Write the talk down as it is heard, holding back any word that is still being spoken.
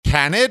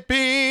Can it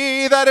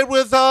be that it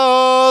was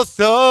all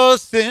so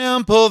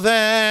simple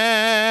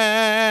then?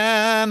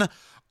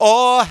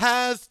 Or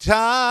has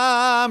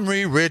time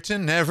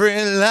rewritten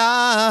every line?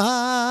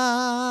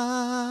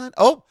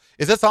 Oh,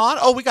 is this on?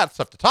 Oh, we got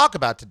stuff to talk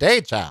about today,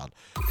 child.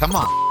 Come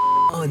on.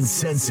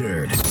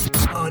 Uncensored,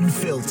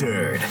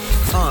 unfiltered,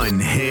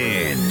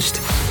 unhinged.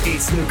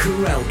 It's the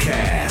Karel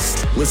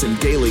Cast. Listen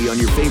daily on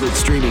your favorite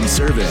streaming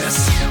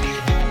service.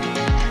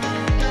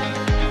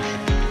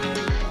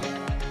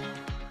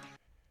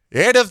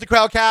 It is the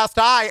Karel Cast.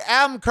 I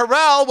am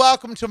Karel.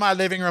 Welcome to my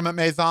living room at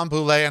Maison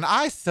Boulay, and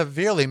I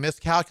severely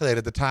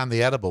miscalculated the time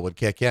the edible would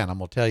kick in. I'm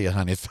going to tell you,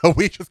 honey, so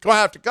we just going to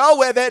have to go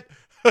with it.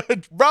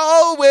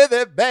 Roll with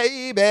it,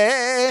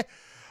 baby.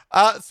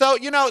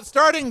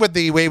 Starting with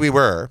The Way We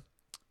Were,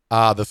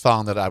 the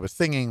song that I was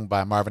singing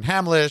by Marvin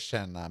Hamlish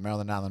and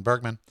Marilyn Allen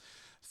Bergman,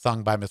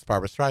 sung by Miss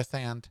Barbara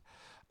Streisand.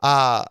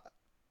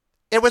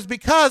 It was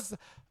because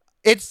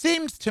it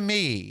seems to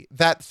me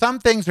that some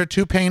things are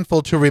too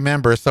painful to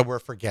remember, so we're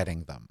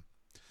forgetting them.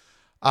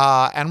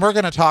 And we're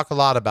going to talk a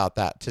lot about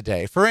that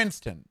today. For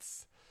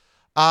instance,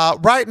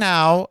 right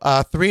now,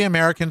 3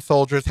 American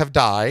soldiers have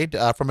died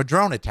from a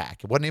drone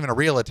attack. It wasn't even a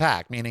real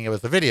attack, meaning it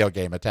was a video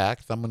game attack.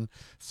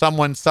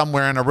 Someone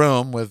somewhere in a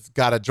room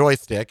got a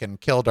joystick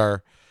and killed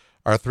our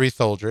 3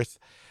 soldiers.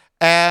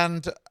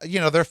 And,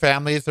 their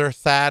families are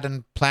sad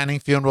and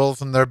planning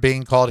funerals, and they're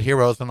being called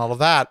heroes and all of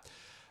that.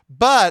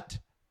 But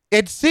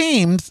it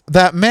seems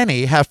that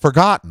many have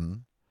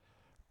forgotten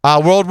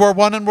World War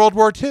I and World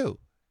War II.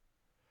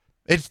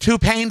 It's too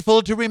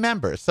painful to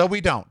remember, so we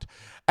don't.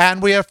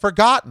 And we have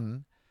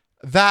forgotten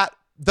that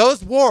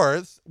those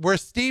wars were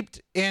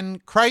steeped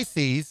in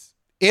crises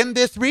in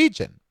this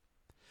region.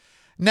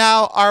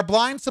 Now, our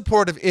blind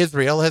support of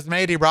Israel has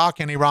made Iraq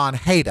and Iran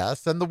hate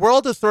us, and the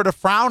world is sort of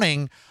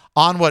frowning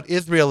on what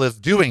Israel is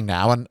doing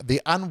now, and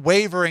the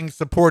unwavering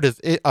support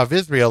of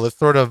Israel is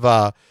sort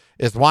of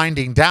is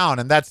winding down,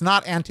 and that's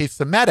not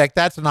anti-Semitic,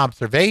 that's an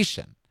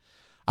observation.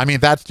 I mean,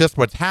 that's just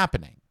what's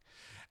happening.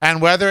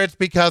 And whether it's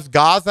because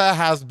Gaza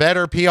has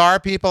better PR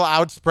people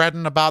out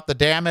spreading about the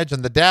damage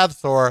and the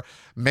deaths, or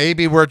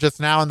maybe we're just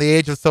now in the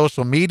age of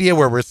social media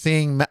where we're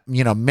seeing,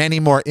 many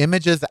more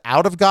images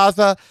out of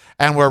Gaza,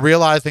 and we're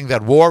realizing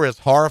that war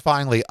is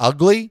horrifyingly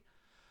ugly.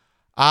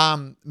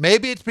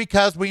 Maybe it's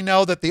because we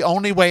know that the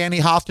only way any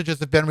hostages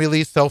have been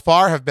released so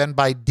far have been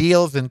by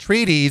deals and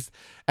treaties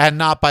and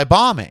not by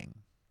bombing.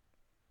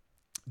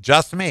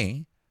 Just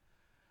me.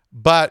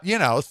 But,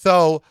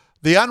 so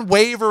the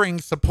unwavering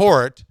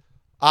support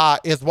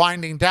is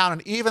winding down.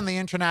 And even the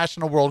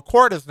International World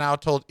Court has now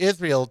told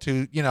Israel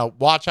to,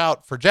 watch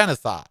out for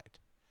genocide.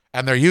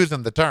 And they're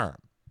using the term.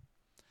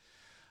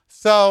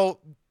 So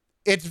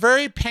it's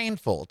very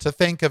painful to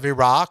think of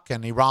Iraq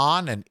and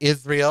Iran and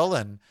Israel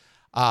and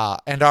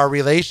our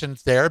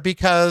relations there,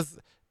 because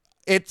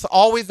it's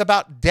always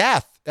about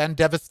death and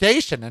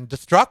devastation and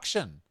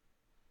destruction.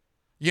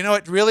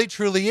 It really,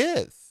 truly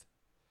is.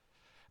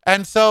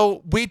 And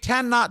so we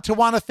tend not to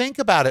want to think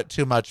about it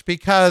too much,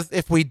 because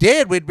if we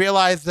did, we'd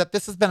realize that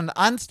this has been an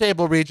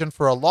unstable region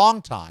for a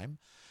long time,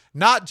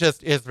 not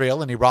just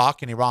Israel and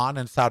Iraq and Iran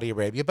and Saudi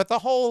Arabia, but the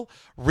whole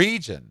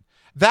region.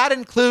 That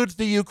includes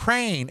the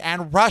Ukraine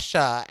and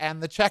Russia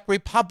and the Czech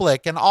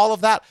Republic and all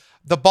of that,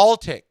 the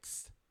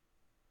Baltics.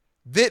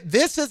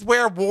 This is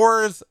where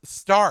wars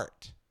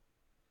start,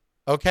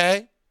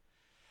 okay?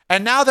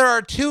 And now there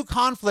are 2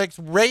 conflicts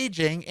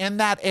raging in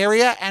that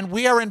area, and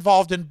we are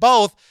involved in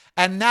both.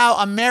 And now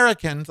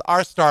Americans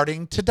are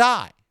starting to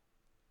die.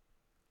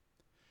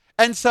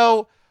 And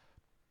so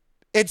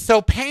it's so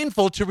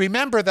painful to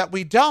remember that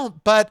we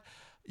don't. But,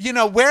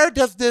 where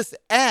does this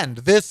end,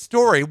 this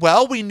story?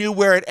 Well, we knew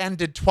where it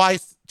ended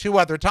 2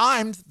 other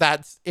times.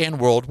 That's in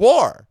World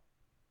War.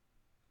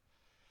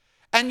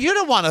 And you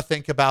don't want to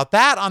think about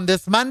that on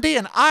this Monday.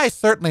 And I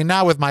certainly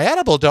now with my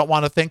edible don't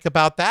want to think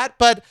about that.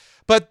 But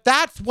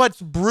that's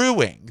what's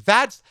brewing.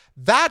 That's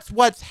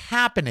what's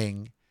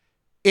happening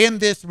in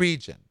this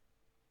region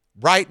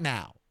right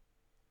now.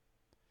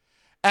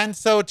 And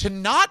so to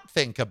not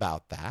think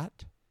about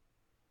that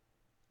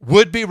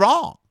would be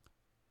wrong,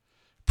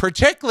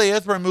 particularly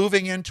as we're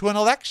moving into an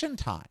election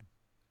time.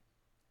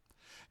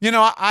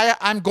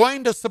 I'm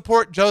going to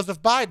support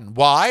Joseph Biden.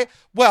 Why?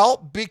 Well,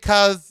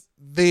 because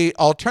the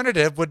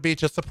alternative would be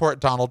to support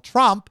Donald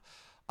Trump.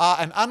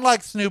 And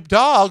unlike Snoop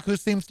Dogg, who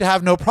seems to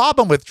have no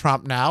problem with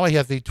Trump now, he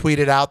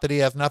tweeted out that he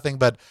has nothing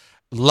but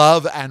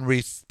love and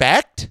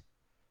respect.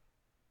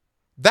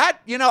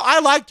 I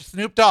liked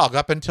Snoop Dogg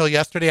up until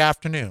yesterday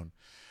afternoon,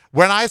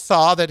 when I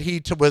saw that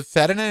he was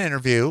said in an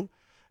interview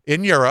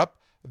in Europe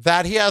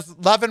that he has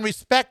love and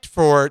respect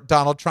for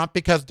Donald Trump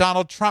because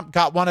Donald Trump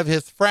got one of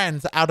his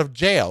friends out of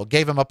jail,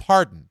 gave him a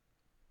pardon.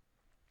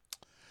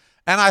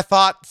 And I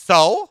thought,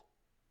 so?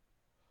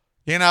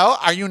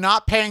 Are you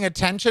not paying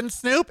attention,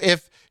 Snoop?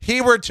 If he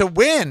were to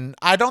win,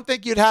 I don't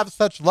think you'd have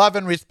such love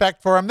and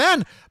respect for him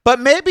then. But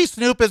maybe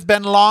Snoop has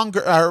been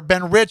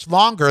rich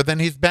longer than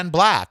he's been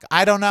black.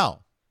 I don't know.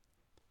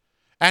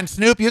 And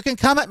Snoop, you can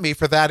come at me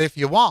for that if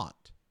you want.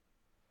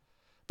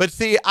 But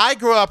see, I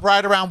grew up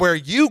right around where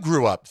you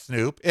grew up,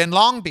 Snoop, in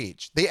Long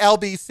Beach, the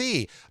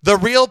LBC, the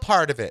real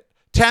part of it,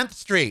 10th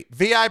Street,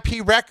 VIP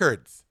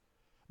Records,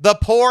 the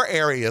poor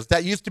areas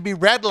that used to be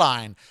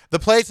redline, the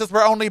places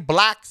where only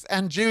blacks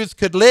and Jews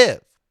could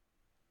live.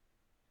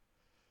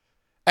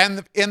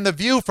 And in the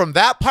view from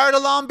that part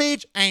of Long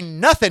Beach, ain't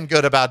nothing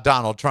good about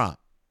Donald Trump.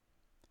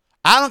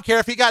 I don't care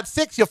if he got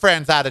 6 of your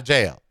friends out of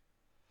jail.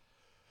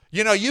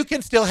 You know, you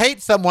can still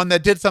hate someone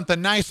that did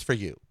something nice for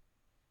you.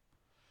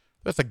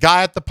 There's a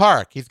guy at the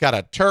park. He's got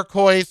a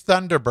turquoise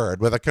Thunderbird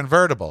with a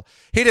convertible.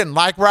 He didn't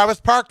like where I was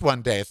parked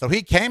one day, so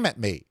he came at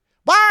me.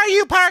 Why are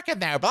you parking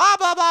there? Blah,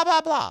 blah, blah,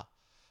 blah, blah.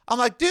 I'm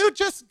like, dude,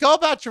 just go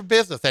about your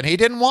business. And he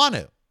didn't want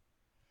to.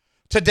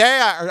 Today,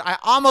 I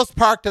almost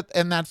parked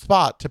in that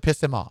spot to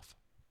piss him off.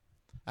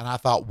 And I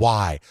thought,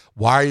 why?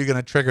 Why are you going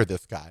to trigger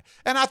this guy?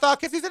 And I thought,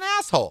 because he's an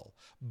asshole.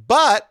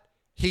 But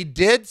he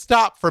did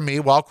stop for me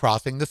while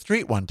crossing the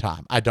street one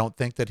time. I don't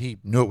think that he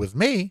knew it was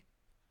me.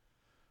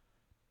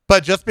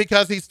 But just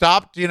because he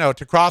stopped,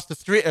 to cross the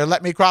street or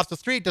let me cross the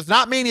street does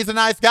not mean he's a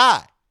nice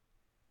guy.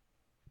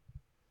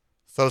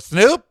 So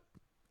Snoop,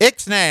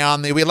 ixnay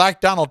on the we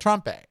like Donald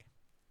Trump.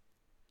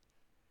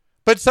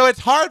 But so it's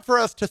hard for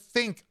us to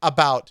think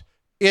about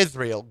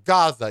Israel,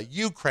 Gaza,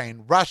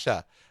 Ukraine,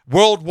 Russia,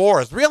 world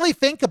wars, really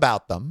think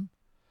about them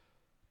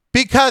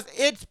because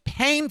it's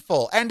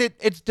painful and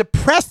it's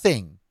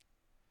depressing.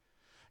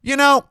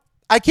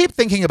 I keep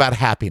thinking about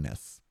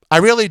happiness. I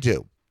really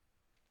do.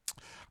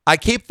 I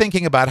keep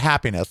thinking about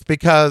happiness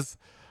because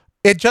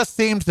it just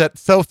seems that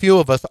so few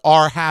of us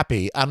are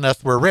happy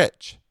unless we're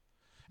rich.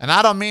 And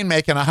I don't mean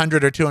making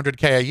 $100 or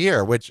 $200K a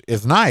year, which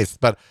is nice,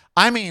 but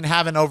I mean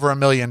having over $1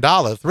 million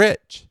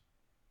rich.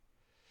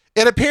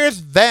 It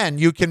appears then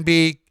you can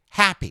be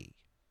happy,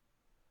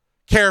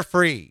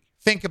 carefree,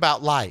 think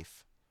about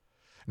life.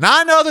 Now,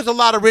 I know there's a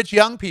lot of rich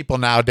young people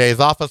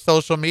nowadays off of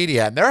social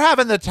media, and they're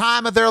having the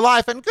time of their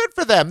life, and good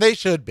for them. They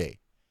should be.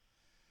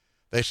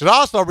 They should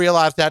also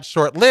realize that's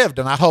short-lived,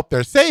 and I hope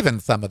they're saving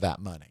some of that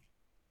money.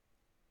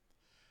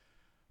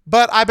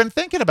 But I've been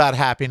thinking about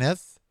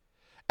happiness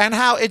and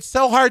how it's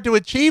so hard to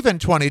achieve in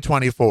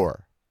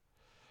 2024.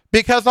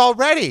 Because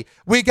already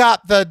we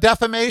got the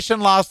defamation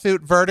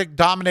lawsuit verdict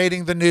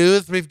dominating the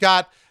news. We've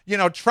got,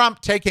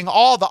 Trump taking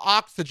all the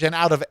oxygen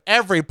out of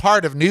every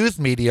part of news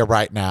media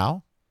right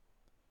now.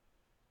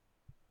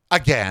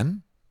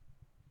 Again,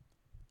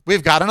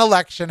 we've got an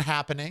election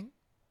happening.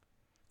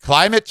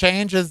 Climate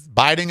change is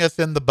biting us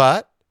in the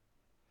butt.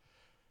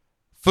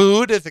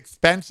 Food is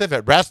expensive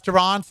at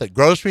restaurants, at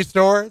grocery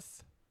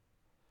stores.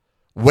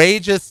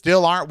 Wages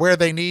still aren't where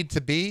they need to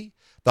be.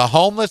 The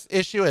homeless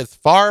issue is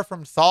far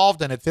from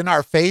solved, and it's in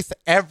our face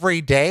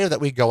every day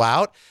that we go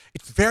out.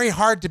 It's very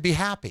hard to be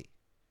happy.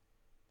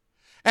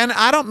 And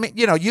I don't mean,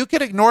 you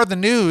could ignore the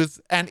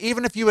news, and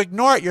even if you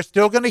ignore it, you're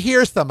still going to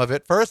hear some of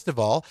it, first of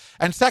all.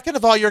 And second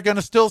of all, you're going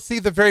to still see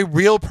the very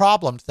real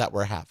problems that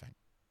we're having.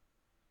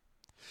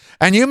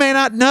 And you may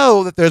not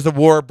know that there's a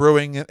war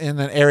brewing in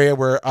an area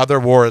where other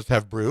wars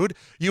have brewed.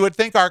 You would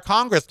think our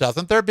Congress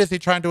doesn't. They're busy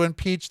trying to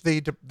impeach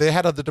the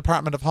head of the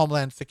Department of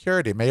Homeland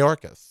Security,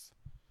 Mayorkas.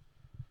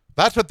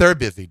 That's what they're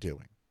busy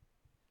doing.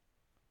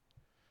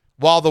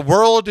 While the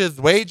world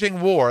is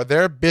waging war,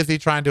 they're busy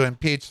trying to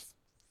impeach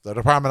the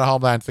Department of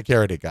Homeland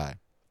Security guy.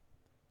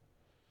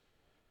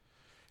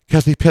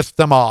 Because he pissed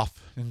them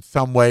off in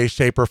some way,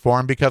 shape, or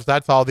form, because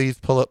that's all these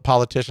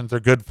politicians are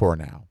good for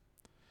now.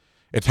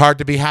 It's hard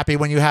to be happy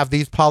when you have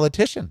these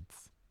politicians.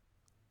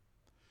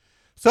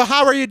 So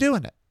how are you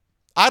doing it?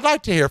 I'd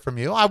like to hear from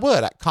you. I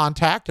would at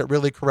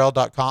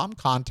contact@reallykarel.com,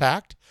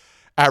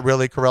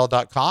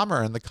 contact@reallykarel.com,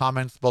 or in the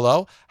comments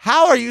below.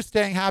 How are you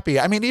staying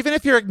happy? I mean, even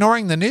if you're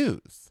ignoring the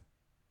news.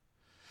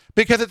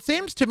 Because it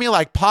seems to me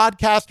like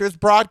podcasters,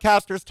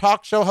 broadcasters,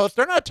 talk show hosts,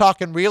 they're not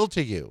talking real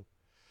to you.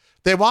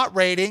 They want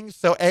ratings,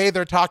 so A,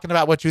 they're talking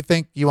about what you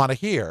think you want to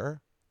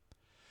hear.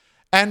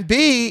 And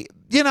B,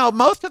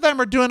 most of them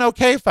are doing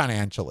okay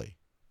financially.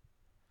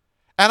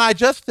 And I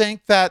just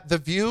think that the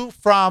view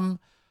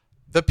from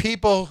the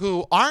people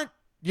who aren't,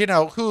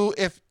 who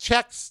if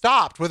checks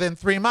stopped within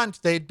 3 months,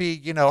 they'd be,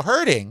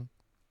 hurting.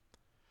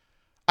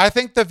 I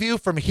think the view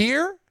from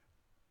here,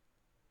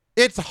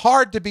 it's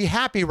hard to be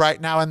happy right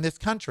now in this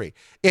country.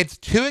 It's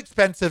too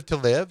expensive to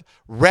live,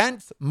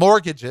 rents,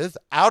 mortgages,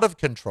 out of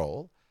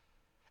control.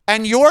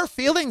 And you're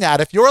feeling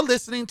that if you're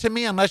listening to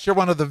me, unless you're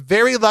one of the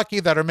very lucky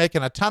that are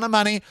making a ton of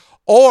money,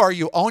 or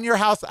you own your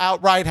house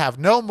outright, have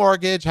no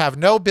mortgage, have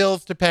no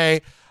bills to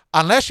pay,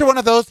 unless you're one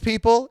of those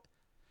people,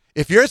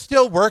 if you're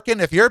still working,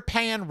 if you're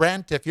paying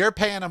rent, if you're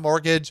paying a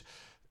mortgage,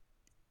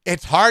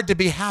 it's hard to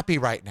be happy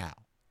right now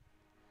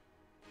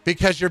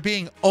because you're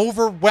being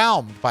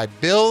overwhelmed by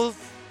bills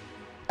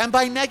and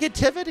by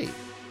negativity.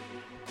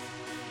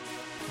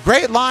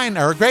 Great line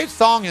or a great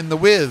song in The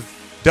Wiz.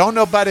 Don't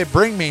nobody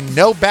bring me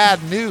no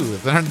bad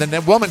news. And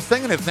the woman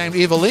singing it's named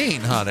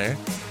Eveline, honey.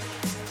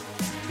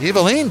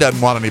 Eveline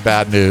doesn't want any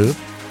bad news.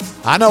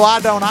 I know I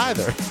don't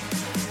either.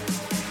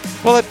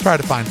 Well, let's try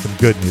to find some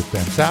good news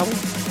then, shall we?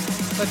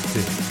 Let's do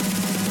it.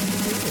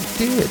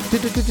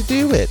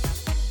 Do it.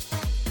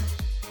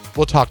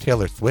 we'll talk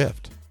Taylor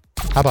Swift.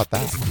 How about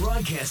that? It's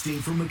broadcasting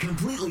from a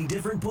completely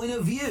different point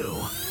of view.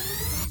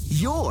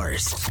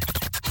 Yours.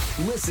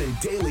 Listen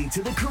daily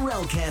to the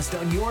Karel Cast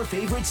on your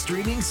favorite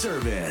streaming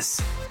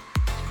service.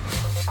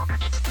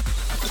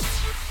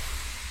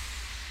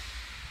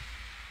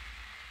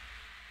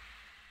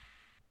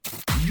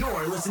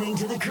 You're listening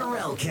to the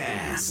Karel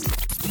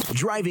Cast.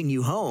 Driving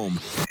you home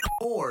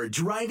or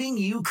driving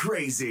you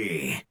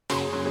crazy.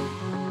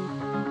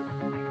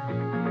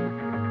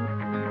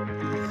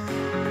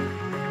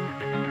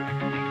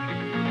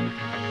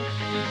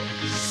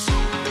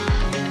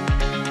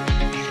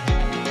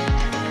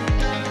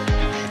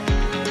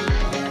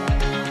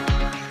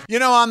 You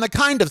know, on the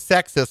kind of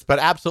sexist but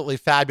absolutely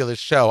fabulous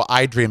show,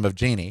 I Dream of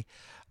Jeannie,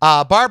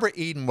 Barbara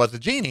Eden was a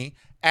genie,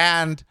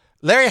 and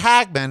Larry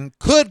Hagman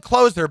could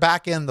close her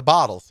back in the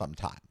bottle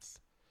sometimes.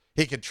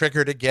 He could trick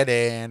her to get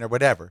in or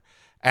whatever,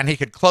 and he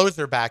could close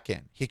her back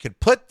in. He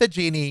could put the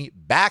genie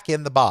back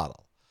in the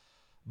bottle,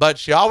 but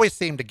she always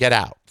seemed to get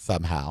out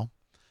somehow.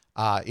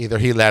 Either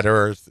he let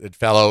her, or it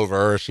fell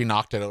over, or she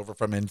knocked it over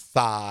from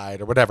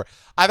inside, or whatever.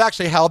 I've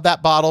actually held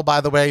that bottle,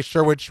 by the way.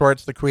 Sherwood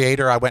Schwartz, the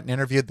creator, I went and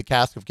interviewed the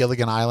cast of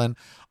Gilligan Island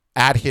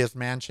at his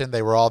mansion.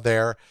 They were all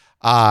there,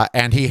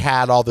 and he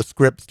had all the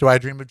scripts to I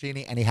Dream of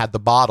Jeannie, and he had the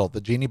bottle,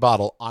 the genie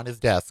bottle, on his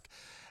desk.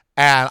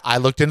 And I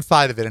looked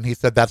inside of it, and he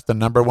said that's the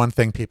number one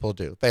thing people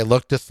do. They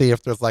look to see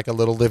if there's like a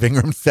little living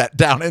room set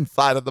down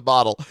inside of the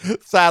bottle.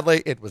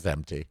 Sadly, it was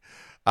empty.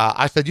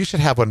 I said, you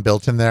should have one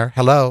built in there.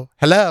 Hello,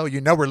 you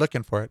know we're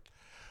looking for it.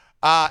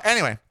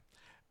 Anyway,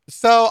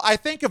 so I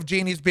think of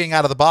genies being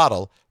out of the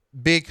bottle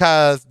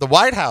because the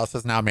White House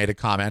has now made a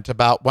comment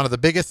about one of the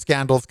biggest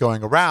scandals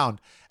going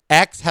around.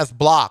 X has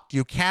blocked.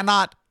 You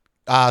cannot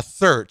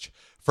search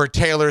for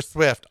Taylor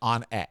Swift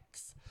on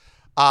X.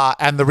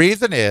 And the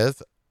reason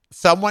is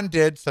someone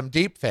did some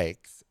deep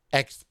fakes,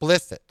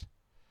 explicit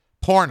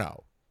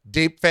porno,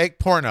 deep fake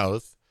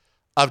pornos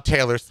of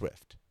Taylor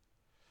Swift.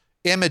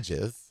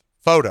 Images,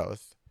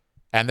 photos,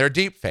 and they're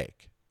deep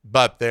fake.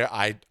 But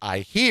I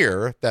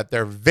hear that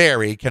they're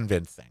very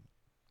convincing.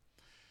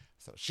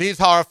 So she's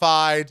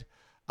horrified.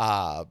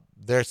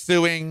 They're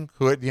suing.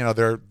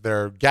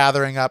 They're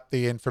gathering up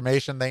the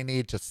information they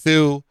need to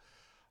sue.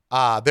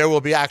 There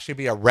will actually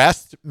be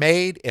arrests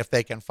made if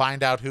they can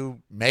find out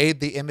who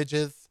made the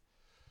images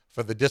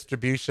for the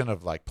distribution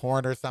of like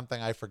porn or something.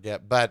 I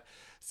forget. But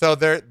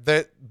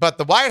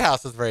the White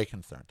House is very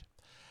concerned.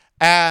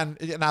 And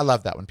I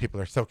love that when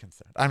people are so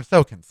concerned. I'm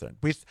so concerned.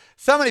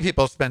 So many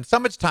people spend so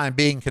much time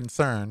being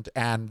concerned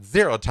and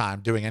zero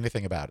time doing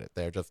anything about it.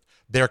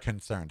 They're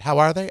concerned. How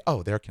are they?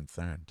 Oh, they're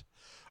concerned.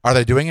 Are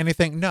they doing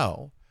anything?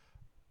 No,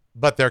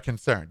 but they're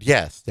concerned.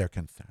 Yes, they're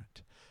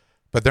concerned,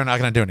 but they're not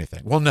going to do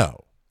anything. Well,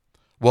 no.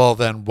 Well,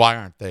 then why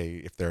aren't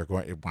they?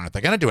 Why aren't they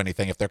going to do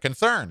anything if they're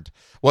concerned?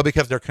 Well,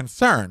 because they're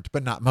concerned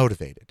but not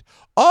motivated.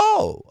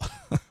 Oh,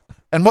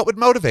 and what would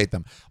motivate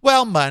them?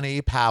 Well,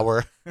 money,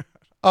 power.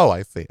 Oh,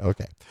 I see.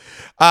 Okay.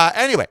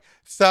 Anyway,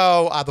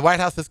 so the White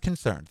House is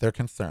concerned. They're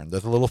concerned.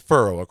 There's a little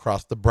furrow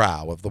across the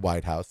brow of the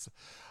White House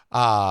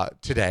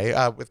today.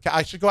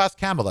 I should go ask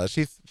Kamala.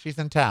 She's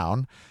in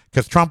town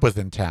because Trump was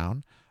in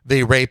town.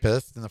 The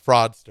rapist and the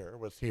fraudster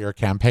was here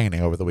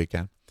campaigning over the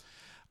weekend.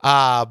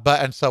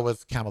 And so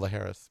was Kamala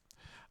Harris.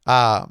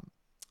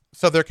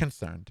 So they're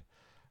concerned.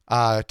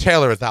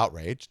 Taylor is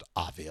outraged,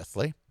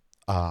 obviously.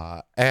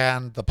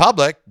 And the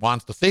public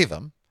wants to see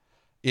them,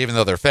 even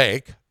though they're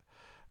fake.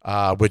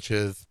 Which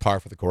is par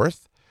for the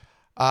course.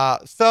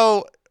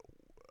 So,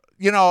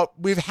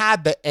 we've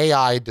had the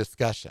AI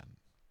discussion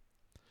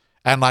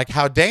and like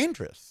how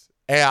dangerous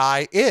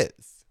AI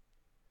is.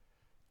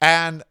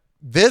 And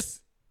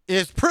this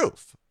is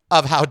proof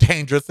of how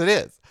dangerous it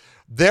is.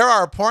 There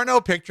are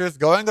porno pictures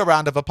going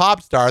around of a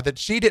pop star that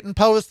she didn't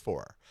pose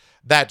for,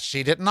 that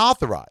she didn't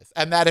authorize,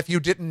 and that if you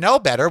didn't know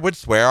better would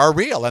swear are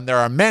real. And there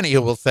are many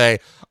who will say,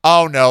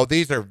 oh no,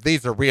 these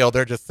are real.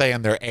 They're just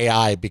saying they're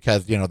AI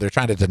because, they're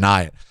trying to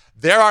deny it.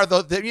 There are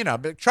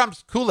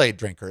Trump's Kool-Aid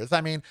drinkers. I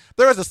mean,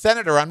 there was a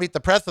senator on Meet the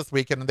Press this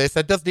weekend and they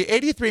said, does the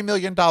 $83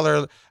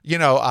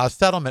 million,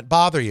 settlement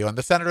bother you? And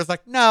the senator's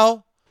like,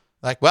 no.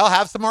 Like, well,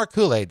 have some more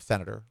Kool-Aid,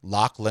 Senator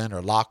Lachlan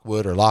or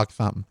Lockwood or Lock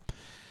something.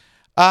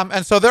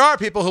 And so there are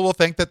people who will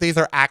think that these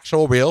are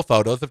actual real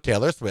photos of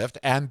Taylor Swift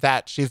and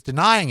that she's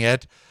denying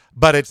it,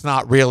 but it's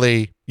not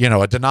really,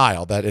 a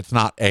denial, that it's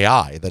not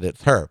AI, that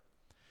it's her.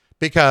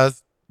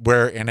 Because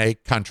we're in a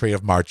country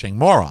of marching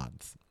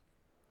morons.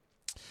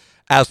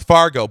 As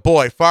Fargo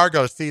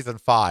season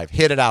 5,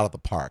 hit it out of the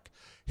park.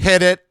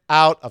 Hit it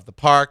out of the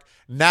park.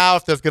 Now,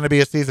 if there's going to be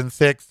a season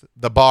 6,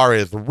 the bar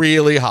is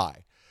really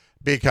high.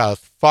 Because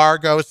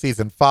Fargo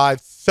season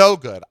 5, so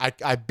good. I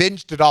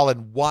binged it all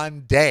in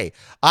one day.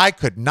 I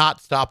could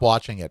not stop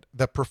watching it.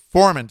 The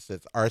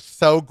performances are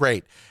so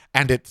great.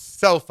 And it's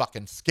so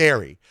fucking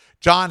scary.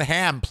 John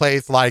Hamm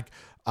plays like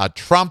a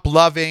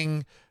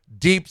Trump-loving,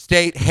 deep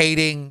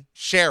state-hating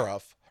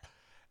sheriff.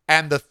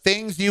 And the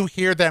things you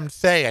hear them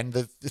say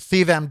and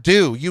see them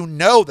do,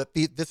 that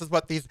this is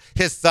what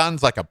his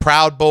son's like a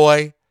Proud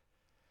Boy.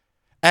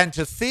 And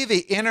to see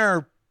the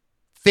inner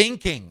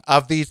thinking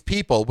of these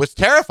people was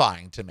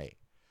terrifying to me,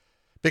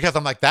 because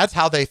I'm like, that's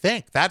how they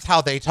think. That's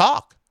how they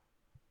talk.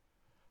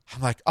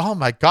 I'm like, oh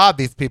my God,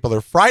 these people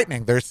are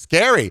frightening. They're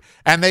scary.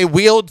 And they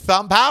wield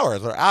some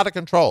powers. They're out of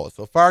control.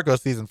 So Fargo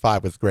season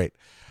 5 was great.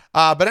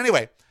 But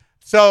anyway,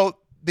 so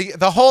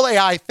the whole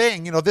AI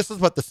thing, this is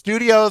what the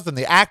studios and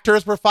the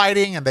actors were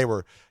fighting. And they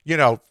were,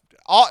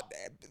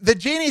 the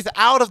genie's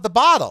out of the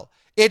bottle.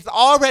 It's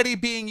already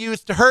being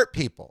used to hurt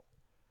people.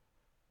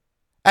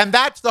 And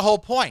that's the whole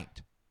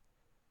point.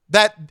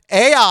 That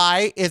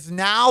AI is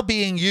now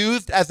being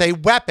used as a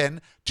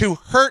weapon to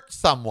hurt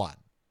someone.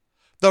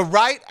 The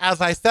right,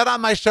 as I said on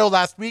my show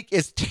last week,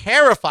 is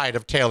terrified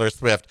of Taylor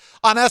Swift.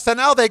 On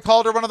SNL, they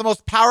called her one of the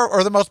most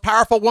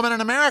powerful women in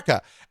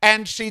America.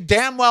 And she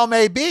damn well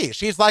may be.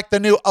 She's like the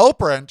new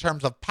Oprah in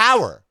terms of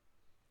power.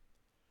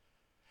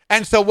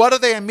 And so what do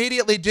they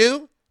immediately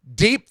do?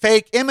 Deep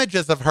fake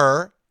images of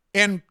her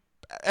in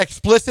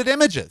explicit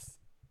images.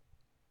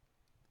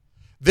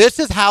 This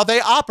is how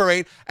they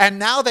operate. And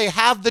now they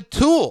have the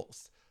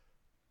tools.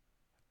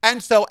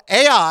 And so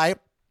AI,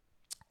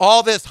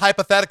 all this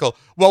hypothetical,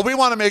 well, we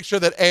want to make sure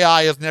that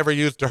AI is never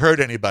used to hurt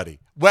anybody.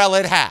 Well,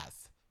 it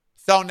has.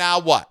 So now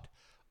what?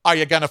 Are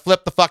you going to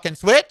flip the fucking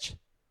switch?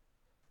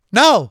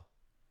 No.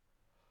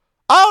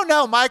 Oh,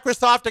 no,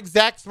 Microsoft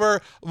execs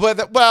were with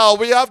it. Well,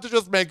 we have to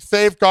just make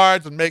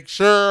safeguards and make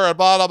sure, and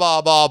blah,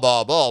 blah, blah,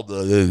 blah, blah,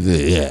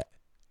 blah.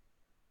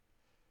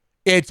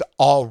 It's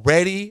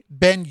already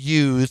been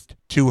used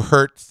to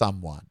hurt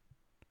someone.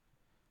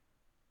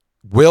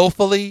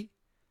 Willfully,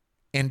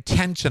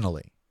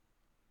 intentionally.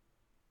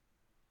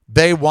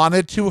 They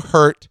wanted to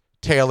hurt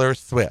Taylor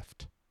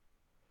Swift.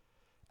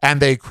 And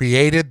they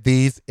created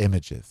these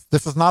images.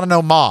 This is not an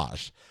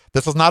homage.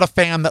 This is not a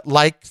fan that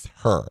likes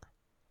her.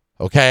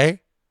 Okay?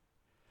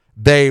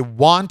 They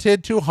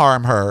wanted to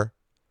harm her,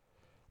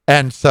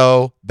 and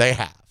so they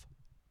have.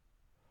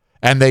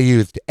 And they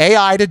used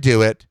AI to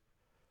do it.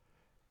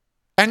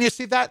 And you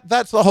see,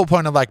 that's the whole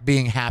point of like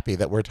being happy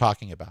that we're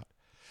talking about.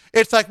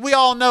 It's like we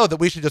all know that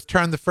we should just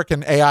turn the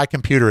freaking AI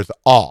computers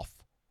off.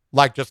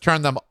 Like just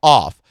turn them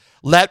off.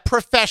 Let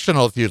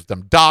professionals use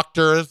them.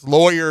 Doctors,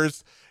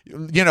 lawyers,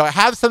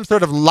 have some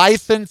sort of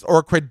license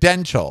or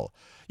credential.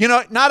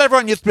 Not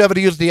everyone used to be able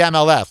to use the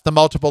MLS, the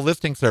multiple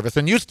listing service,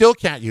 and you still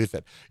can't use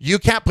it. You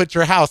can't put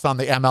your house on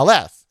the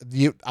MLS.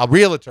 A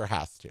realtor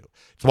has to.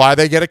 It's why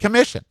they get a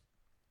commission.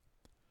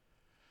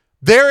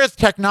 There is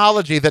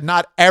technology that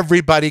not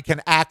everybody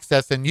can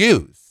access and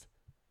use.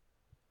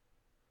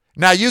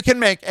 Now, you can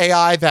make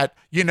AI that,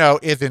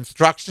 is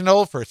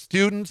instructional for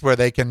students where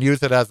they can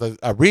use it as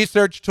a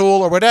research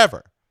tool or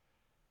whatever.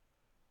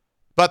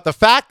 But the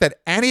fact that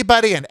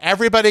anybody and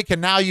everybody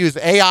can now use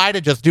AI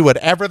to just do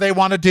whatever they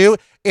want to do,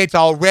 it's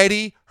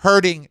already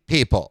hurting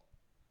people.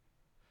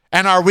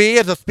 And are we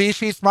as a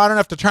species smart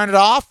enough to turn it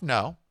off?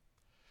 No.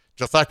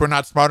 Just like we're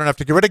not smart enough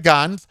to get rid of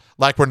guns,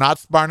 like we're not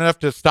smart enough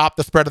to stop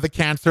the spread of the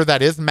cancer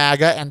that is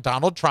MAGA and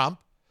Donald Trump.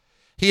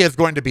 He is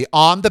going to be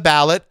on the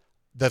ballot.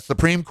 The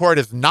Supreme Court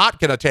is not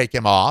going to take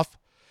him off.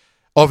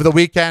 Over the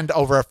weekend,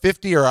 over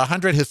 50 or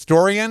 100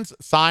 historians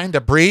signed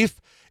a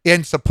brief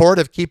in support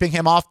of keeping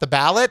him off the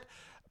ballot.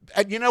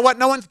 And you know what?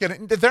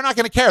 They're not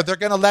going to care. They're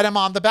going to let him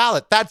on the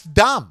ballot. That's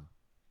dumb.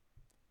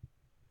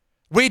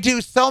 We do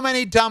so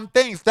many dumb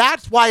things.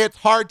 That's why it's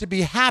hard to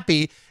be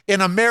happy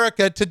in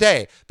America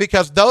today,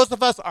 because those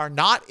of us are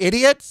not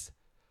idiots.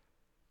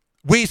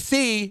 We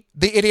see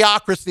the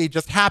idiocracy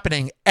just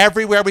happening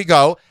everywhere we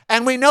go,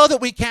 and we know that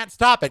we can't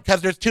stop it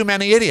because there's too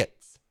many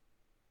idiots.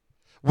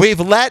 We've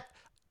let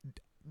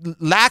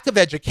lack of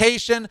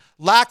education,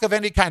 lack of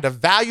any kind of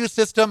value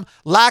system,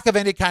 lack of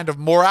any kind of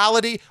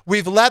morality.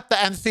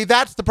 And see,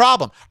 that's the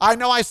problem. I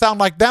know I sound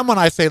like them when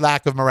I say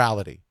lack of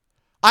morality.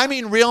 I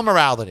mean real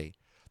morality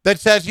that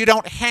says you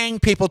don't hang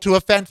people to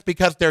offense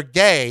because they're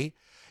gay.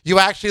 You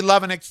actually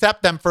love and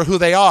accept them for who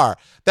they are.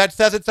 That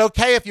says it's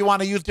okay if you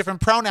want to use different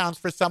pronouns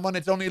for someone.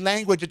 It's only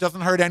language. It doesn't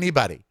hurt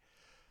anybody.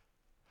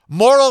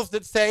 Morals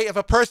that say if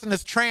a person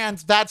is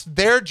trans, that's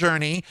their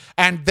journey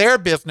and their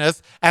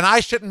business, and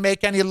I shouldn't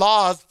make any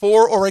laws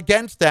for or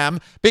against them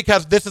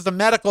because this is a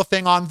medical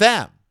thing on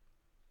them.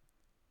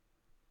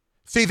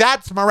 See,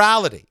 that's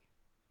morality.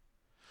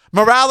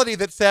 Morality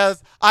that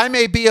says I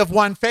may be of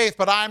one faith,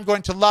 but I'm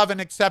going to love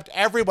and accept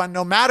everyone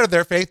no matter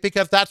their faith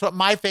because that's what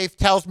my faith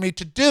tells me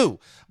to do.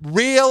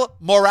 Real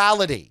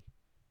morality.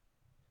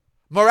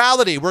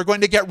 Morality, we're going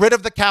to get rid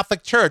of the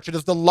Catholic Church. It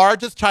is the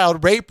largest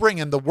child rape ring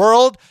in the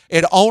world.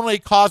 It only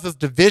causes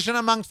division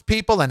amongst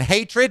people and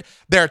hatred.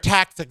 They're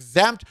tax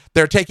exempt.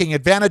 They're taking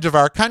advantage of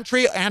our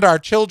country and our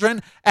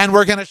children, and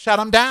we're going to shut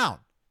them down.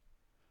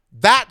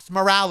 That's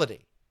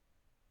morality.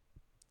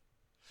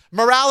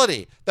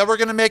 Morality, that we're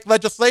going to make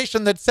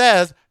legislation that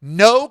says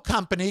no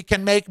company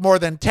can make more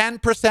than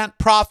 10%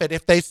 profit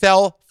if they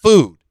sell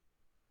food.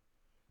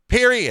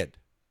 Period.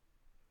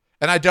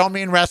 And I don't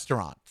mean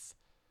restaurants.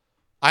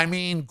 I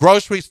mean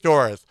grocery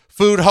stores,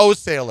 food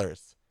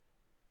wholesalers.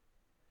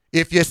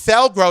 If you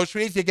sell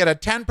groceries, you get a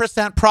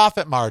 10%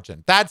 profit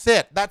margin. That's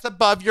it. That's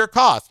above your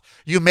cost.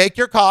 You make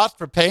your cost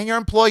for paying your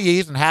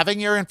employees and having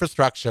your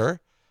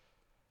infrastructure.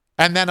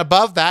 And then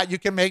above that, you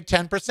can make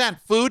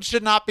 10%. Food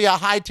should not be a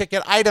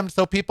high-ticket item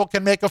so people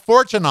can make a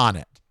fortune on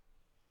it.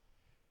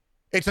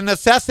 It's a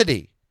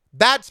necessity.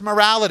 That's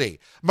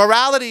morality.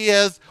 Morality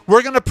is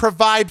we're going to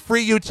provide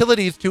free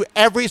utilities to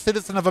every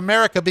citizen of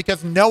America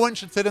because no one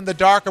should sit in the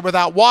dark or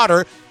without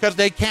water because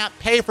they can't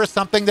pay for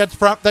something that's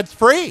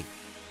free.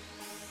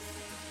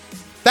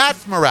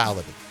 That's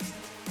morality.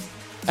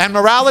 And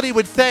morality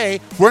would say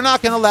we're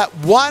not going to let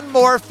one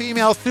more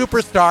female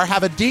superstar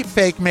have a deep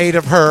fake made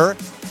of her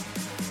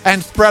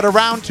and spread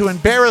around to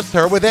embarrass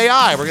her with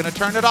AI. We're going to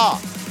turn it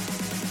off.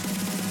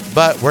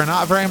 But we're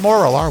not very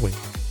moral, are we?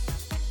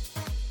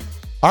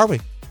 Are we?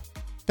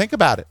 Think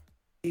about it.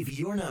 If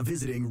you're not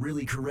visiting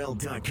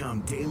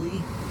reallykarel.com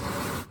daily,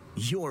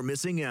 you're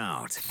missing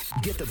out.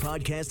 Get the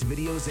podcast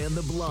videos and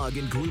the blog,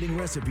 including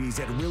recipes,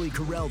 at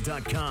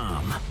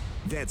reallykarel.com.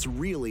 That's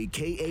really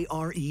KAREL.com.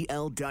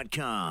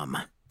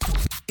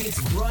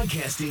 It's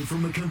broadcasting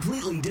from a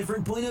completely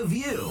different point of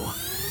view.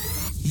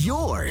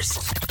 Yours.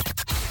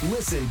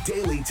 Listen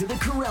daily to the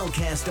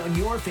Karelcast on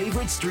your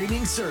favorite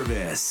streaming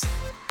service.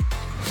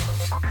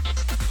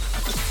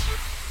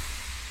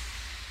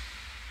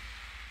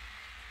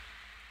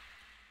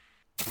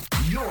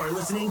 You're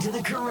listening to the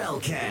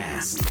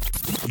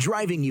Karelcast,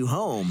 driving you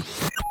home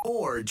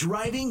or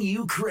driving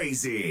you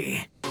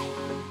crazy.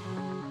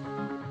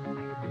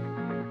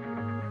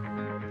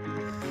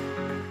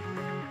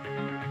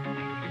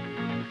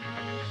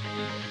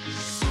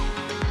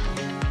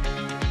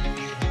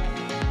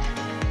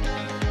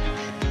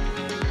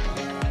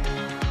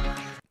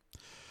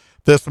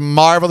 This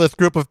marvelous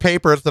group of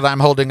papers that I'm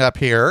holding up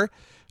here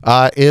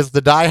is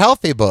the Die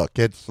Healthy book.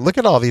 Look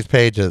at all these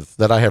pages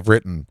that I have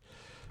written.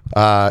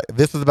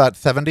 This is about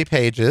 70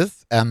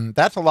 pages, and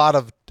that's a lot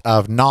of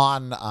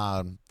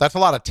that's a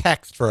lot of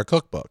text for a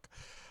cookbook.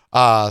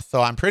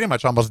 So I'm pretty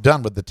much almost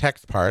done with the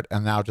text part,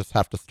 and now just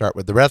have to start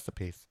with the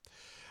recipes.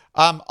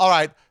 All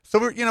right. So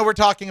we're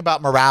talking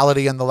about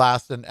morality in the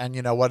last,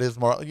 and what is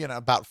moral,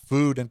 about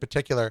food in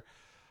particular.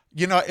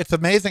 It's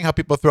amazing how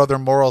people throw their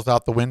morals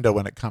out the window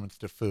when it comes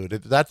to food.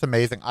 That's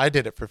amazing. I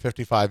did it for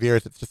 55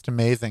 years. It's just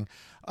amazing.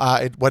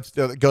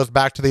 It goes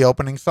back to the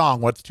opening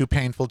song, What's Too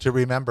Painful to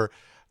Remember.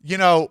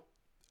 Now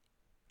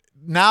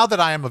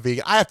that I am a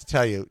vegan, I have to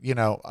tell you,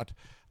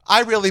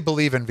 I really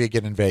believe in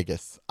Vegan in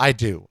Vegas. I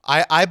do.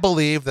 I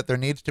believe that there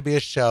needs to be a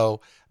show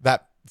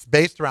that's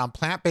based around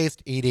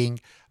plant-based eating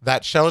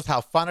that shows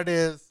how fun it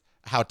is,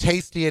 how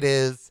tasty it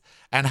is,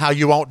 and how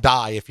you won't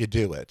die if you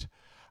do it.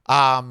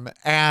 I've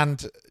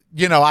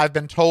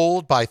been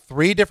told by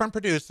 3 different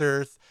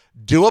producers,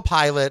 do a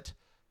pilot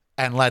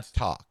and let's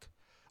talk.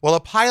 Well, a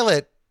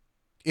pilot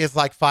is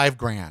like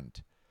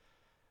 $5,000.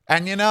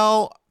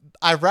 And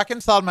I've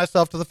reconciled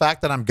myself to the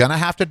fact that I'm going to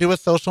have to do a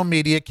social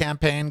media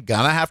campaign,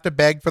 going to have to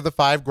beg for the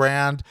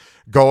 $5,000,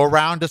 go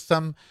around to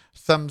some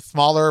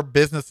smaller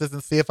businesses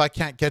and see if I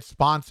can't get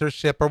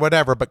sponsorship or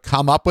whatever, but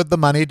come up with the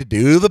money to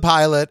do the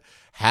pilot,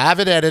 have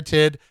it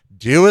edited,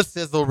 do a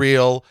sizzle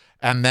reel,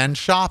 and then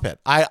shop it.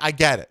 I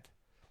get it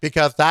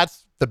because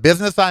that's the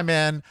business I'm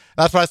in.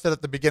 That's why I said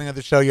at the beginning of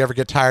the show, you ever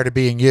get tired of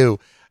being you?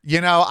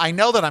 I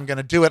know that I'm going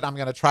to do it. I'm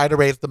going to try to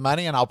raise the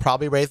money, and I'll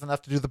probably raise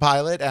enough to do the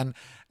pilot.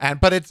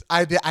 But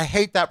I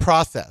hate that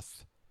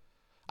process.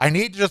 I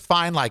need to just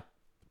find like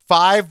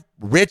 5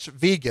 rich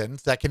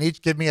vegans that can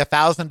each give me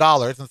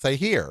 $1,000 and say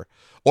here,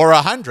 or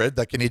 100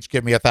 that can each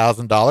give me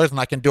 $1,000, and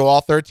I can do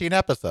all 13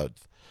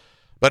 episodes.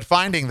 But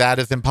finding that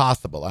is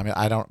impossible. I mean,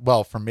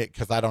 for me,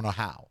 because I don't know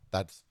how.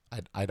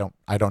 I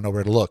don't know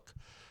where to look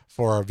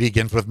for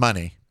vegans with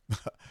money.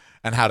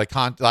 And how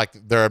to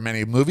there are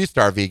many movie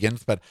star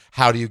vegans, but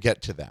how do you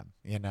get to them?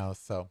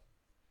 So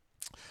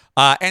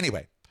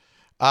anyway,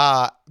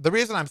 the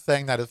reason I'm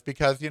saying that is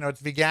because,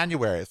 it's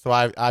Veganuary. So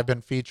I've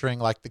been featuring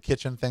like the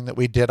kitchen thing that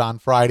we did on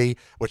Friday,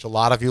 which a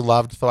lot of you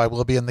loved. So I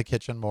will be in the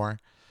kitchen more.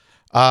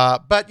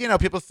 But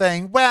people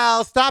saying,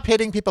 well, stop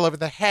hitting people over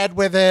the head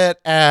with it.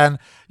 And,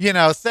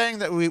 saying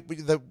that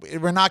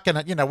we're not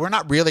going to, we're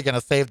not really going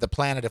to save the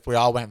planet if we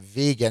all went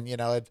vegan.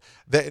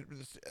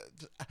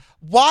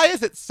 Why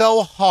is it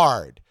so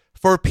hard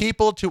for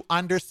people to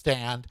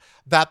understand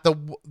that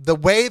the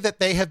way that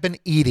they have been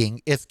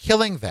eating is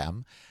killing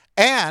them,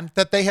 and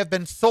that they have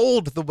been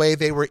sold the way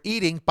they were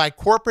eating by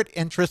corporate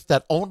interests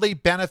that only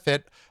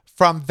benefit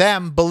from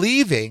them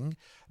believing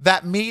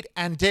that meat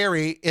and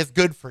dairy is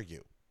good for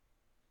you?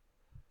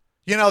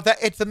 That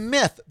it's a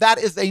myth. That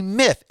is a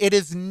myth. It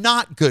is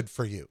not good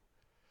for you.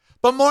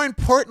 But more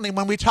importantly,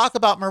 when we talk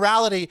about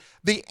morality,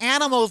 the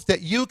animals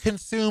that you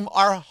consume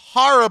are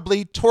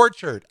horribly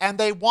tortured and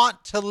they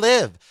want to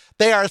live.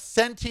 They are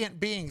sentient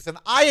beings. And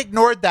I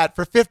ignored that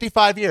for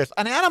 55 years.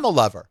 An animal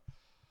lover.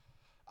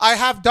 I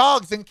have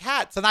dogs and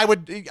cats, and I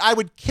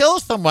would kill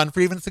someone for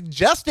even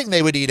suggesting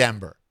they would eat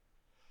Ember.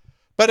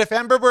 But if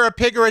Ember were a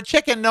pig or a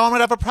chicken, no one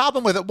would have a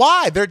problem with it.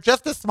 Why? They're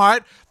just as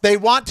smart. They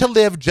want to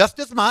live just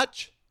as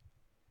much.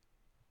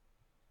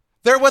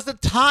 There was a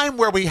time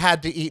where we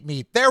had to eat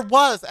meat. There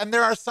was, and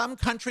there are some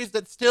countries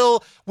that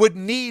still would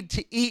need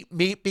to eat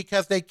meat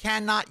because they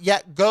cannot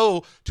yet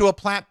go to a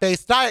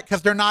plant-based diet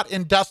because they're not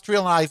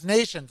industrialized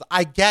nations.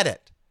 I get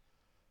it.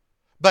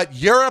 But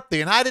Europe, the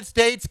United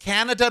States,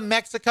 Canada,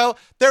 Mexico,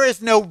 there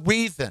is no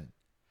reason.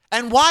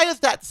 And why is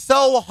that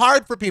so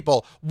hard for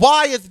people?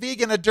 Why is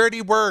vegan a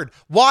dirty word?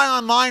 Why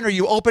online are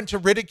you open to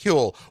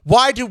ridicule?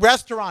 Why do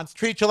restaurants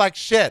treat you like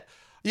shit?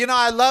 You know,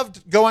 I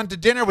loved going to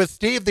dinner with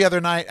Steve the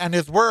other night and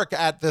his work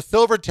at the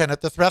Silverton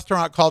at this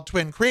restaurant called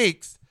Twin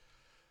Creeks.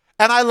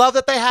 And I love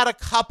that they had a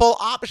couple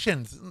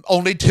options,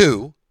 only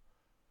two,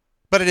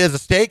 but it is a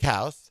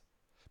steakhouse.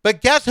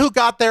 But guess who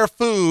got their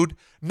food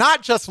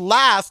not just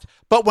last,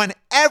 but when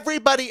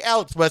everybody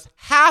else was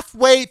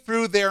halfway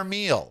through their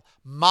meal?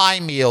 My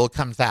meal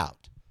comes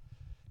out.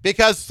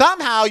 Because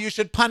somehow you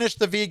should punish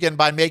the vegan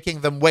by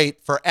making them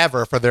wait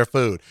forever for their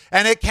food.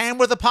 And it came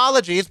with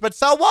apologies, but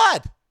so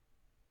what?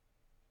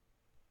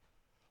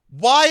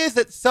 Why is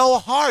it so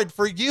hard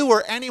for you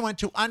or anyone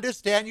to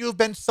understand you've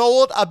been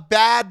sold a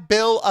bad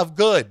bill of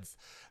goods?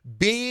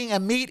 Being a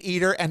meat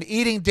eater and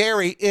eating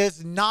dairy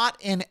is not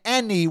in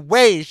any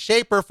way,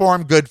 shape, or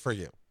form good for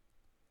you.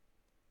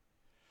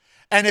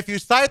 And if you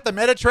cite the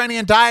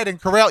Mediterranean diet in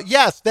Karel,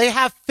 yes, they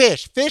have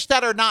fish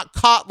that are not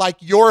caught like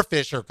your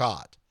fish are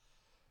caught.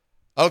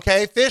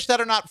 Okay? Fish that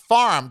are not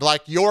farmed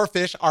like your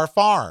fish are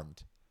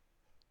farmed.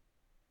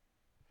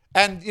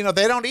 And, you know,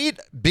 they don't eat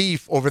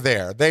beef over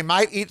there. They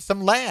might eat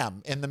some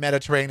lamb in the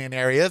Mediterranean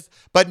areas,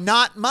 but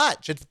not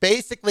much. It's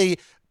basically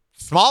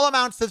small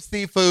amounts of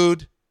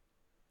seafood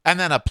and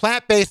then a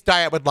plant-based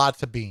diet with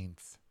lots of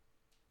beans.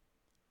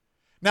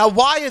 Now,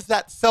 why is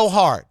that so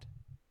hard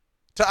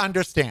to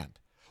understand?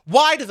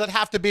 Why does it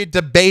have to be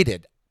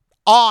debated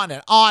on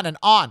and on and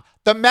on?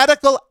 The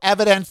medical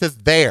evidence is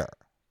there.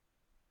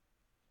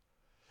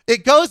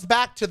 It goes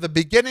back to the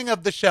beginning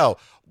of the show.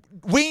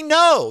 We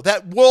know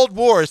that world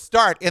wars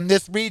start in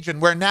this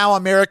region where now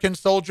American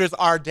soldiers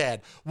are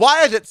dead.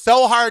 Why is it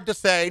so hard to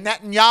say,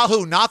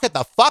 Netanyahu, knock it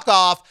the fuck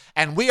off,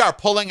 and we are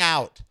pulling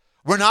out?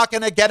 We're not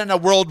going to get in a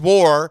world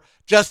war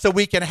just so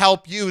we can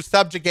help you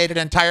subjugate an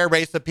entire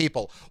race of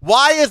people.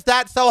 Why is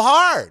that so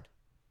hard?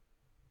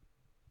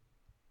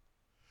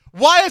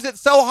 Why is it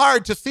so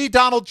hard to see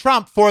Donald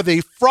Trump for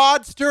the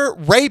fraudster,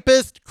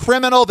 rapist,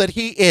 criminal that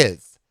he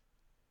is?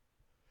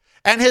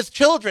 And his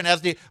children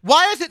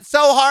why is it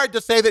so hard to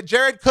say that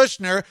Jared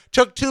Kushner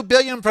took $2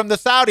 billion from the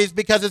Saudis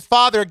because his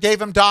father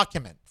gave him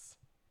documents?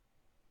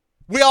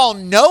 We all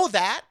know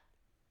that.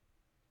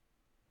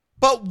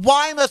 But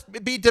why must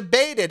it be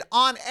debated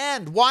on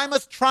end? Why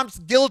must Trump's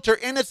guilt or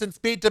innocence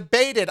be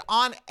debated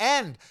on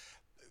end?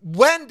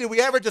 When do we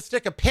ever just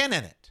stick a pin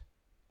in it?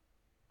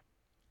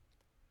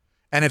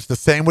 And it's the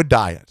same with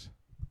diet.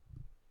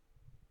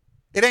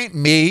 It ain't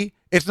me.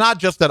 It's not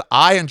just that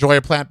I enjoy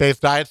a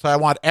plant-based diet, so I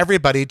want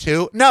everybody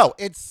to. No,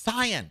 it's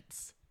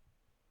science.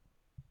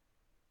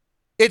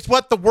 It's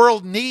what the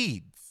world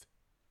needs.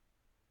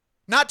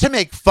 Not to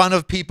make fun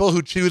of people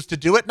who choose to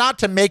do it, not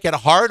to make it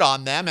hard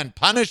on them and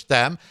punish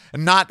them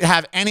and not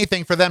have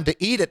anything for them to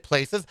eat at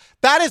places.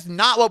 That is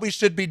not what we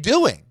should be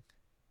doing.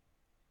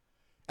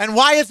 And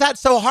why is that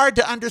so hard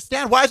to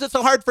understand? Why is it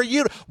so hard for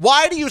you?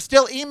 Why do you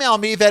still email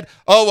me that,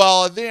 oh,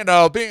 well, you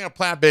know, being a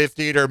plant-based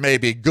eater may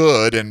be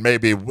good and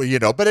maybe, you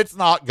know, but it's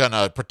not going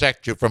to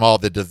protect you from all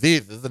the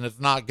diseases and it's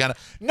not going to.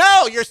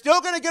 No, you're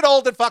still going to get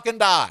old and fucking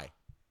die.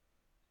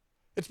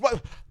 It's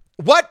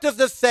what does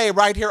this say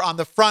right here on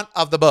the front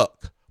of the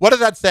book? What does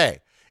that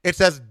say? It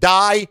says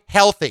die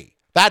healthy.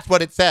 That's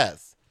what it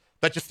says.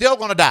 But you're still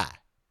going to die.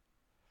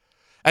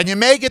 And you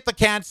may get the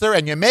cancer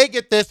and you may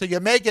get this or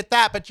you may get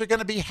that, but you're going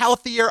to be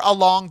healthier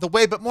along the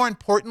way. But more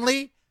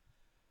importantly,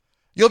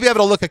 you'll be able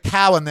to look a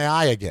cow in the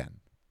eye again.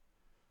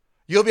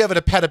 You'll be able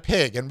to pet a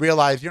pig and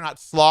realize you're not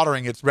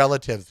slaughtering its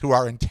relatives who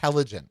are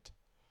intelligent.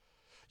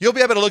 You'll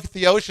be able to look at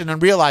the ocean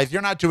and realize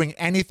you're not doing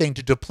anything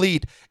to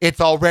deplete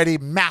its already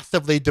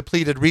massively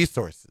depleted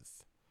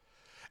resources.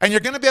 And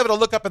you're going to be able to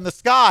look up in the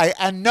sky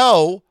and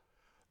know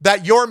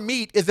that your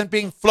meat isn't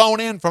being flown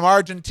in from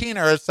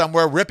Argentina or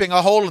somewhere, ripping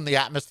a hole in the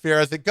atmosphere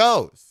as it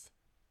goes.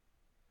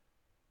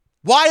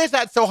 Why is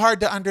that so hard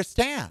to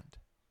understand?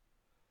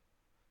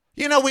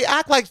 You know, we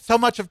act like so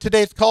much of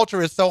today's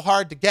culture is so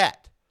hard to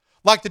get,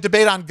 like the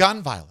debate on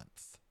gun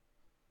violence.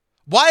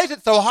 Why is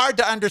it so hard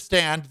to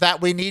understand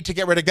that we need to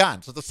get rid of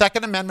guns? So the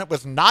Second Amendment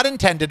was not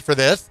intended for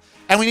this,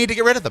 and we need to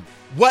get rid of them.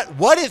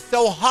 What is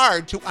so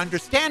hard to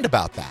understand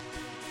about that?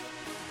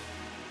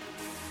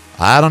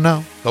 I don't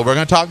know. But we're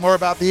going to talk more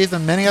about these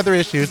and many other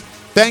issues.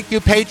 Thank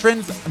you,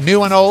 patrons,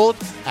 new and old,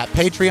 at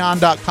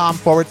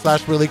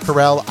patreon.com/Willie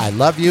Karel. I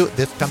love you.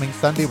 This coming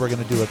Sunday, we're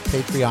going to do a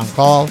Patreon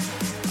call.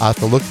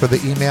 So look for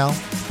the email.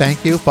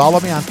 Thank you.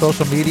 Follow me on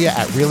social media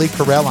at Really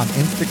Karel on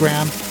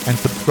Instagram and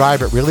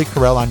subscribe at Really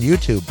Karel on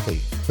YouTube,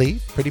 please.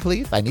 Please? Pretty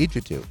please? I need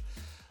you to.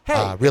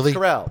 Hey, really, it's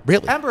Karel.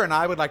 Really? Ember and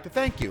I would like to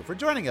thank you for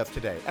joining us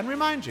today and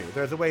remind you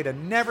there's a way to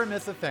never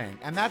miss a thing,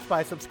 and that's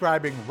by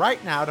subscribing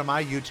right now to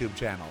my YouTube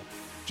channel.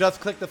 Just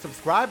click the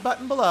subscribe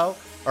button below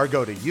or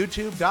go to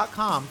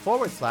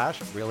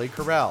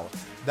youtube.com/reallykarel.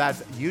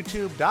 That's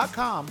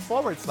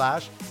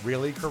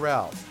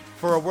youtube.com/reallykarel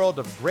for a world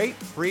of great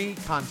free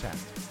content.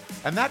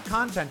 And that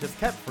content is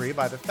kept free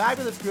by the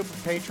fabulous group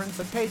of patrons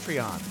at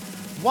Patreon.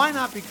 Why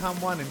not become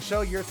one and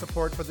show your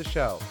support for the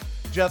show?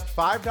 Just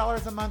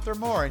 $5 a month or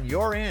more and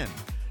you're in.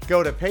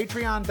 Go to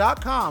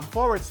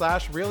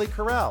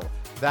patreon.com/reallykarel.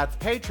 That's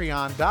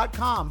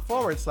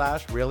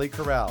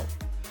patreon.com/reallykarel.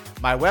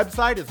 My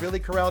website is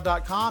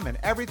reallykarel.com, and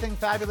everything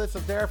fabulous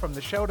is there, from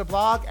the show to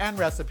blog and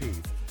recipes.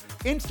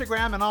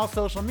 Instagram and all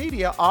social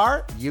media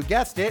are, you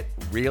guessed it,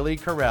 Really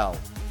Karel.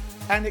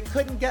 And it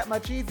couldn't get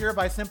much easier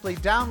by simply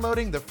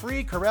downloading the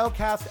free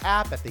Karelcast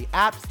app at the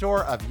App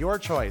Store of your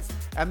choice.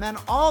 And then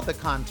all the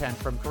content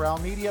from Karel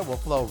Media will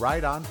flow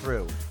right on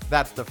through.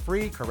 That's the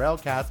free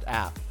Karelcast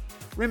app.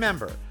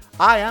 Remember,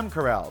 I am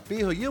Karel. Be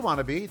who you want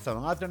to be, so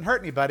long as it doesn't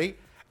hurt anybody.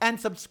 And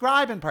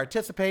subscribe and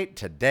participate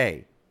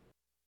today.